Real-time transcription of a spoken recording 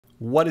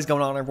What is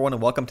going on, everyone,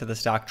 and welcome to the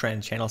Stock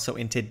Trend channel. So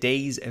in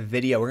today's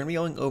video, we're going to be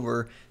going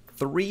over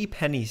 3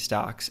 penny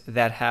stocks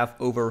that have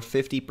over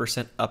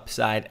 50%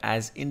 upside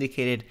as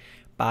indicated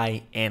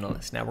by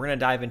analysts. Now, we're going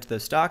to dive into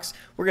those stocks.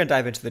 We're going to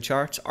dive into the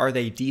charts. Are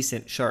they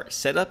decent chart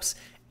setups?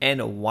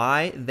 And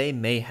why they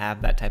may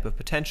have that type of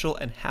potential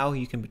and how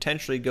you can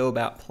potentially go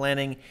about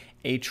planning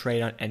a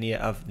trade on any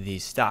of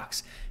these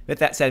stocks. With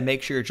that said,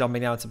 make sure you're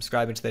jumping down and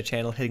subscribing to the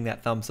channel, hitting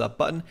that thumbs up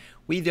button.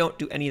 We don't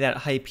do any of that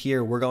hype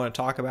here. We're going to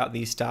talk about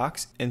these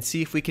stocks and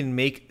see if we can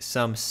make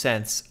some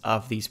sense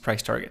of these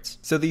price targets.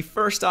 So the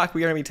first stock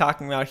we're going to be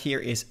talking about here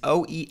is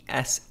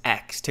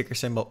OESX, ticker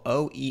symbol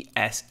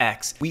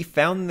OESX. We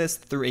found this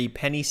through a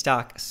penny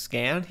stock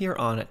scan here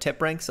on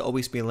TipRanks. There'll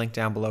always be a link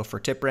down below for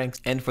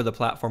TipRanks and for the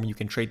platform you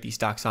can trade these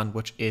stocks on,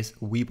 which is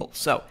Webull.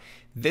 So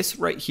this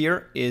right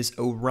here is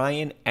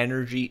Orion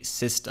Energy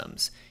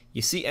Systems.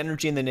 You see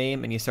energy in the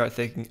name and you start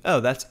thinking, oh,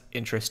 that's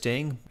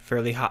interesting,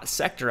 fairly hot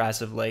sector as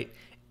of late,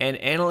 and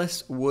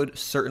analysts would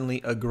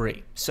certainly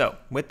agree. So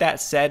with that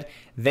said,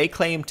 they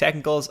claim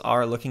technicals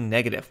are looking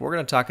negative. We're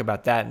going to talk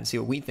about that and see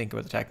what we think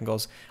about the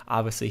technicals,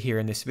 obviously, here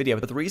in this video.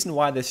 But the reason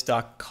why this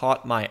stock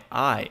caught my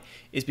eye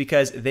is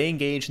because they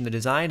engage in the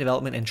design,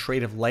 development, and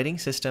trade of lighting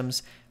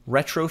systems,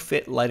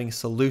 retrofit lighting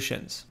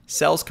solutions,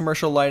 sells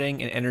commercial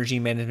lighting and energy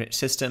management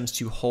systems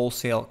to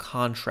wholesale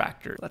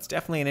contractors. That's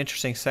definitely an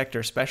interesting sector,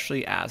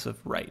 especially as of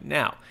right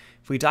now.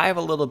 If we dive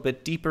a little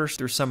bit deeper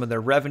through some of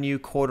their revenue,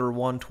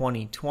 Q1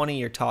 2020,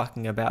 you're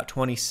talking about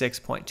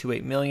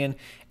 26.28 million,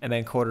 and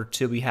then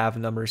Q2 we have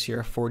numbers here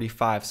of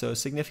 45, so a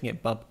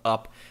significant bump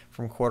up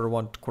from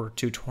Q1 to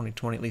Q2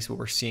 2020, at least what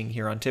we're seeing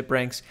here on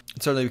TipRanks.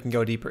 And certainly we can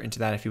go deeper into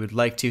that if you would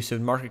like to. So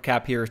market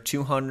cap here is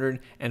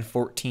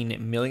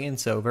 214 million,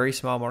 so very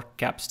small market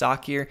cap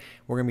stock here.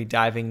 We're going to be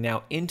diving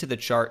now into the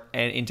chart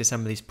and into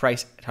some of these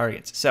price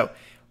targets. So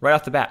right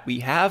off the bat, we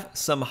have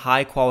some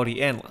high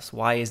quality analysts.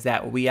 Why is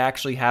that? Well, we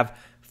actually have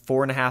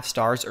 4.5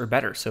 stars or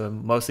better. So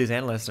most of these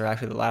analysts are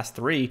actually, the last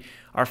 3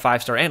 are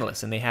 5-star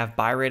analysts, and they have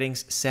buy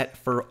ratings set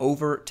for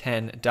over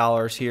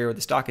 $10 here.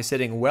 The stock is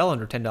sitting well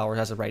under $10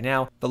 as of right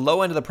now. The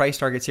low end of the price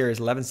targets here is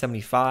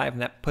 $11.75,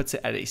 and that puts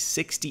it at a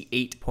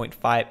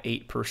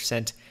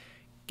 68.58%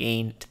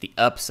 gain to the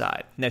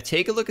upside. Now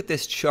take a look at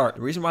this chart.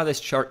 The reason why this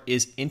chart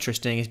is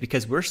interesting is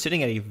because we're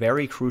sitting at a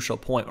very crucial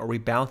point, or we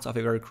bounce off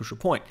a very crucial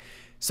point.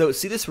 So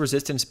see this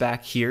resistance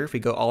back here, if we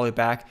go all the way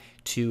back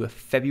to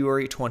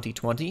February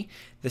 2020,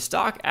 the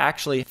stock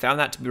actually found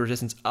that to be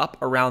resistance up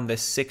around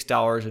this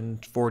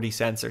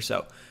 $6.40 or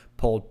so.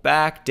 Pulled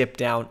back, dipped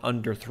down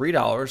under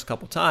 $3 a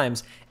couple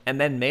times, and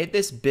then made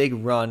this big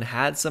run,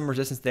 had some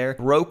resistance there,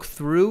 broke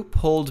through,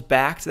 pulled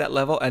back to that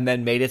level, and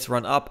then made its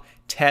run up,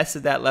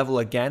 tested that level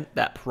again,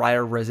 that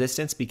prior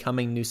resistance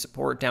becoming new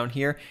support down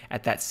here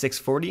at that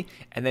 640,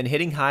 and then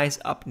hitting highs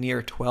up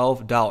near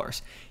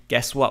 $12.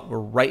 Guess what? We're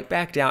right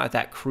back down at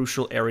that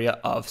crucial area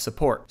of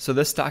support. So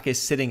this stock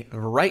is sitting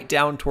right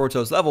down towards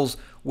those levels,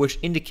 which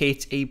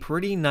indicates a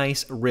pretty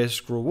nice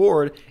risk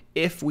reward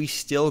if we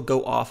still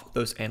go off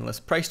those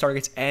analyst price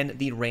targets and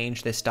the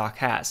range this stock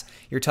has.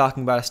 You're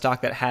talking about a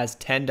stock that has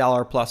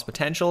 $10 plus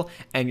potential,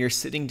 and you're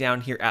sitting down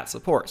here at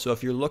support. So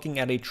if you're looking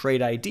at a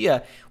trade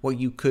idea, what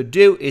you could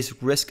do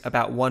is risk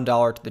about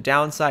 $1 to the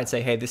downside.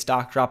 Say, hey, this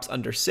stock drops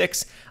under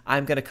 6.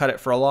 I'm going to cut it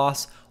for a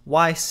loss.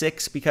 Why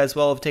 6? Because,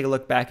 well, if we take a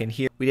look back in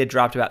here, we did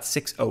drop to about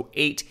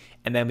 608,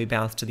 and then we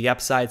bounced to the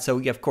upside. So,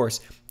 yeah, of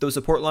course, those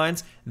support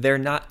lines, they're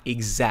not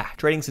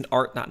exact. Trading's an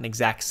art, not an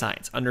exact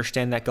science.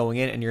 Understand that going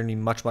in, and you're going to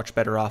be much, much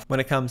better off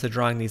when it comes to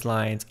drawing these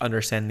lines,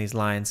 understanding these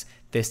lines,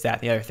 this, that,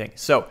 and the other thing.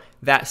 So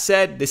that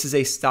said, this is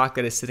a stock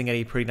that is sitting at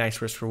a pretty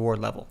nice risk reward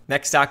level.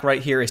 Next stock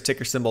right here is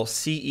ticker symbol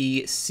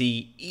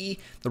CECE.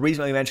 The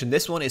reason why we mentioned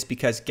this one is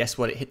because guess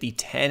what? It hit the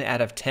 10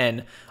 out of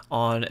 10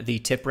 on the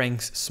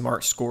TipRanks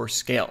Smart Score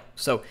scale.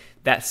 So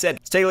that said,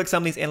 let's take a look at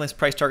some of these analyst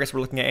price targets.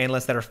 We're looking at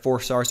analysts that are 4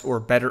 stars or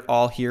better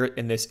all here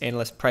in this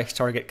analyst price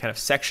target kind of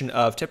section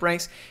of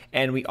TipRanks,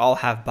 and we all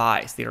have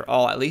buys. They are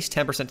all at least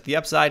 10% to the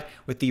upside,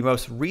 with the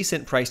most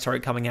recent price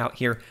target coming out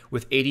here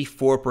with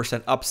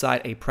 84%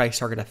 upside, a price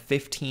target of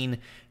 $15.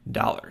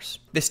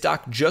 This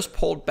stock just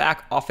pulled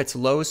back off its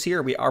lows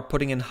here. We are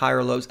putting in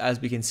higher lows. As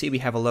we can see, we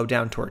have a low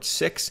down towards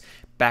 6.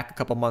 Back a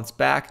couple months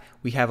back,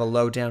 we have a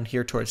low down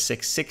here towards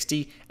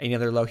 660,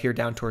 another low here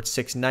down towards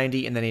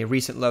 690, and then a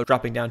recent low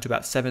dropping down to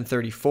about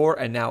 734,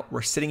 and now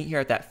we're sitting here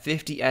at that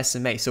 50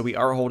 SMA. So we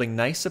are holding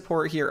nice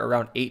support here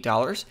around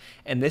 $8,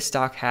 and this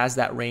stock has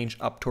that range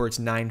up towards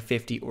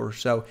 950 or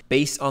so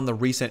based on the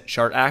recent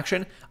chart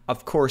action.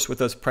 Of course, with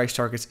those price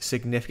targets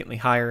significantly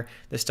higher,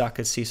 the stock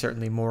could see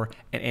certainly more,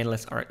 and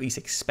analysts are at least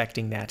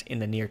expecting that in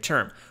the near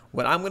term.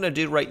 What I'm going to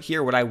do right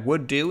here, what I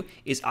would do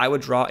is I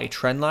would draw a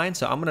trend line.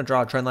 So I'm going to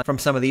draw a trend line from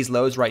some some of these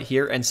lows right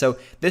here. And so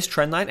this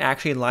trend line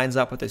actually lines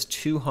up with this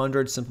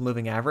 200 simple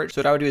moving average. So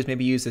what I would do is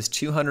maybe use this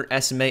 200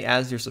 SMA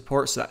as your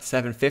support. So that's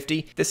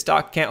 750. This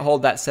stock can't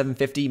hold that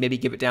 750. Maybe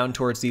give it down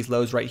towards these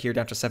lows right here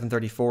down to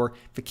 734.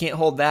 If it can't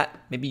hold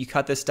that, maybe you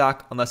cut this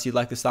stock unless you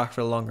like the stock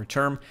for the longer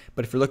term.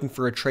 But if you're looking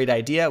for a trade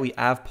idea, we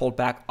have pulled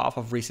back off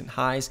of recent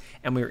highs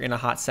and we're in a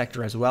hot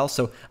sector as well.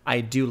 So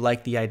I do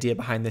like the idea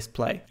behind this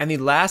play. And the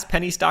last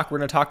penny stock we're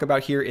going to talk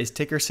about here is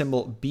ticker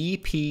symbol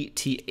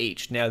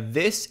BPTH. Now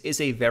this is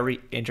a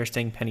very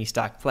interesting penny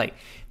stock play.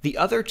 The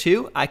other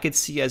two I could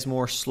see as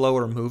more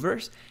slower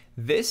movers.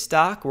 This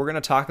stock, we're going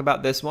to talk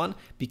about this one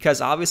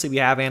because obviously we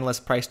have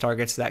analyst price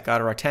targets that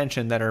got our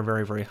attention that are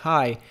very, very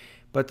high.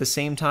 But at the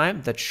same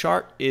time, the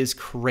chart is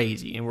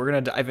crazy. And we're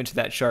going to dive into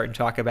that chart and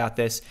talk about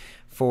this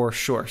for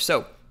sure.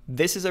 So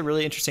this is a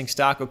really interesting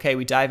stock. Okay,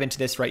 we dive into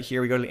this right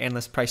here. We go to the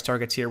analyst price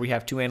targets here. We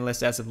have 2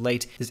 analysts as of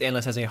late. This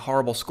analyst has a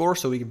horrible score,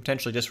 so we can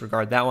potentially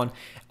disregard that one,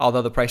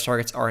 although the price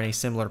targets are in a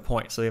similar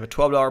point. So we have a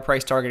 $12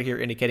 price target here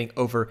indicating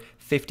over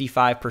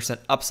 55%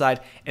 upside,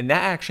 and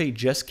that actually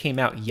just came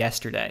out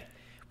yesterday.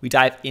 We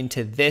dive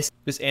into this.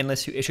 This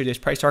analyst who issued this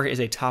price target is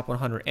a top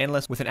 100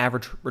 analyst with an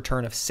average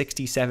return of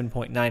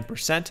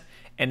 67.9%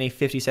 and a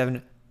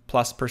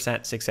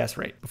 57+% success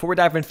rate. Before we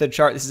dive into the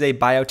chart, this is a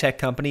biotech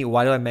company.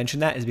 Why do I mention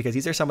that? Is because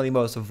these are some of the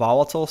most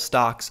volatile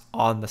stocks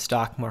on the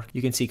stock market.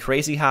 You can see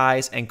crazy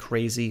highs and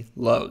crazy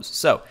lows.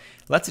 So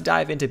let's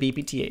dive into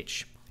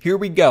BPTH. Here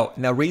we go.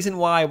 Now, reason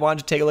why I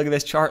wanted to take a look at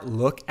this chart,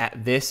 look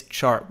at this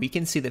chart. We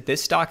can see that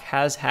this stock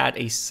has had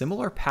a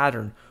similar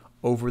pattern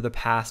over the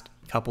past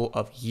couple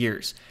of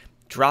years.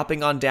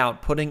 Dropping on down,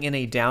 putting in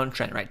a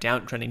downtrend, right?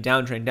 Downtrending,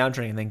 downtrending,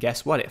 downtrending. And then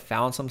guess what? It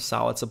found some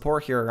solid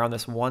support here around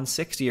this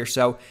 160 or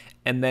so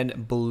and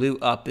then blew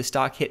up. This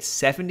stock hit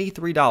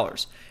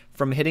 $73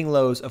 from hitting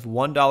lows of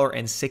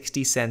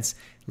 $1.60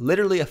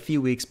 literally a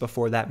few weeks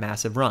before that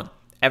massive run.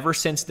 Ever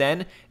since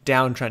then,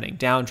 downtrending,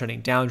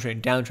 downtrending,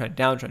 downtrend, downtrend,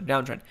 downtrend,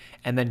 downtrend.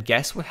 And then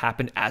guess what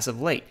happened as of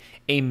late?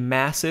 A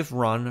massive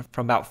run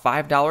from about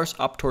 $5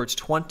 up towards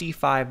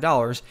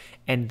 $25.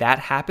 And that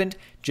happened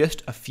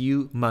just a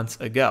few months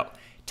ago.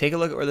 Take a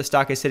look at where the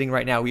stock is sitting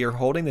right now. We are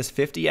holding this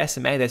 50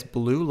 SMA, this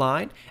blue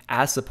line,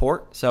 as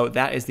support. So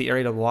that is the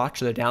area to watch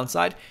to the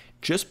downside.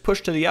 Just push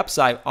to the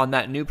upside on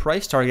that new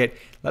price target.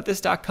 Let this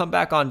stock come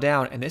back on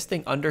down, and this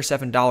thing under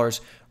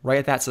 $7, right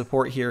at that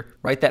support here,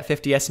 right at that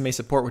 50 SMA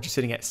support, which is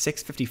sitting at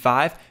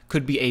 655,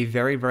 could be a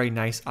very, very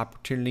nice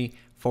opportunity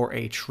for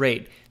a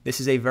trade.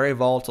 This is a very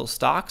volatile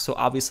stock, so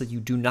obviously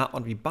you do not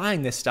want to be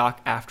buying this stock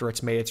after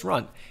it's made its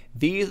run.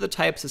 These are the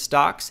types of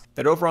stocks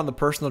that over on the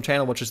personal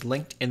channel, which is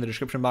linked in the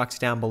description box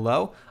down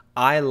below,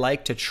 I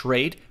like to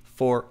trade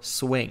for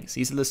swings.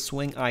 These are the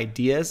swing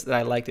ideas that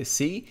I like to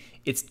see.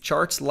 It's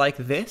charts like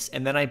this,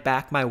 and then I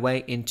back my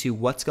way into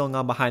what's going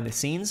on behind the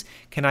scenes.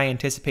 Can I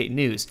anticipate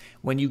news?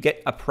 When you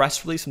get a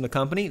press release from the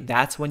company,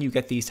 that's when you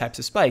get these types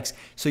of spikes.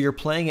 So you're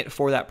playing it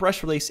for that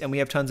press release, and we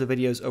have tons of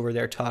videos over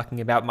there talking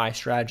about my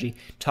strategy,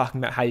 talking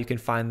about how you can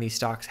find these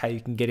stocks, how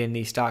you can get in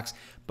these stocks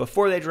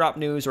before they drop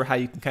news, or how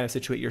you can kind of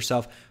situate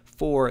yourself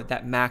for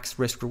that max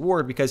risk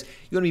reward, because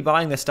you want to be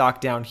buying the stock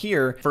down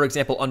here, for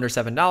example, under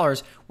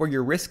 $7, where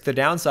your risk the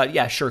downside,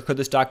 yeah, sure, could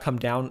the stock come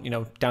down,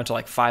 down to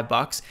like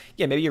 $5?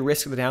 Yeah, maybe your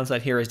risk of the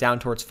downside here is down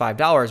towards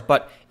 $5,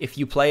 but if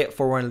you play it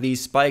for one of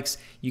these spikes,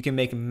 you can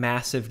make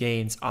massive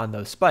gains on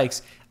those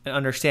spikes. And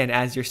understand,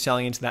 as you're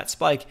selling into that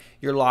spike,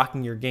 you're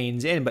locking your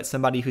gains in, but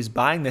somebody who's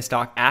buying this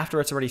stock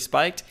after it's already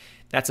spiked,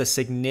 that's a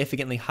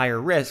significantly higher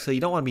risk, so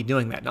you don't want to be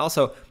doing that. And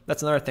also,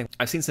 that's another thing.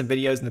 I've seen some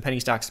videos in the penny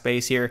stock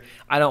space here.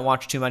 I don't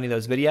watch too many of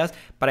those videos,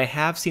 but I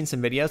have seen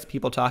some videos,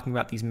 people talking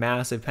about these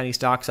massive penny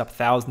stocks up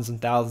thousands and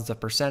thousands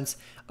of percents,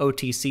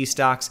 OTC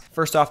stocks.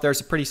 First off,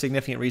 there's a pretty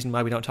significant reason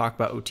why we don't talk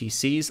about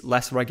OTCs,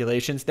 less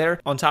regulations there.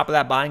 On top of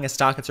that, buying a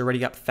stock that's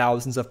already up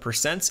thousands of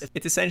percents,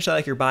 it's essentially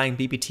like you're buying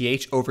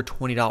BPTH over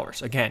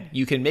 $20. Again,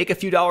 you can make a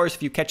few dollars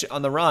if you catch it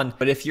on the run,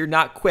 but if you're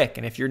not quick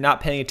and if you're not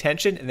paying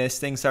attention and this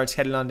thing starts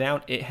heading on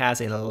down, it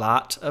has a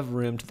lot of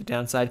room to the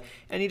downside,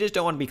 and you just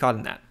don't want to be caught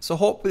in that. So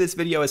hopefully this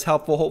video is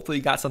helpful. Hopefully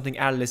you got something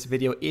out of this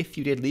video. If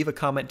you did, leave a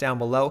comment down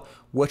below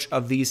which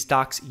of these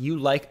stocks you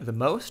like the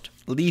most.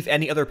 Leave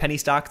any other penny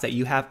stocks that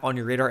you have on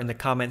your radar in the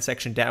comment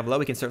section down below.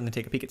 We can certainly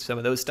take a peek at some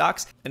of those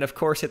stocks. And of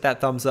course, hit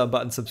that thumbs up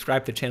button,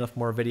 subscribe to the channel for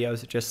more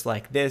videos just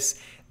like this.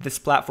 This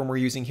platform we're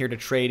using here to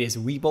trade is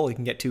Webull. You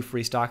can get 2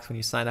 free stocks when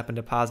you sign up and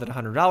deposit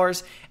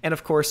 $100. And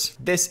of course,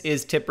 this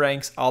is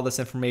TipRanks. All this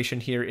information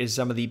here is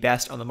some of the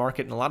best on the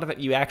market, and a lot of it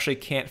you actually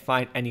can't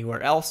find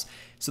anywhere else.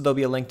 So there'll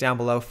be a link down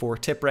below for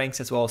TipRanks,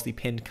 as well as the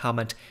pinned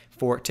comment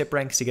for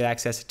TipRanks to get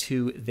access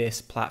to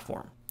this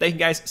platform. Thank you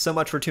guys so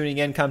much for tuning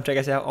in. Come check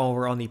us out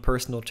over on the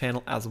personal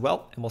channel as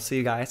well, and we'll see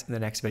you guys in the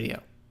next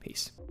video.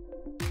 Peace.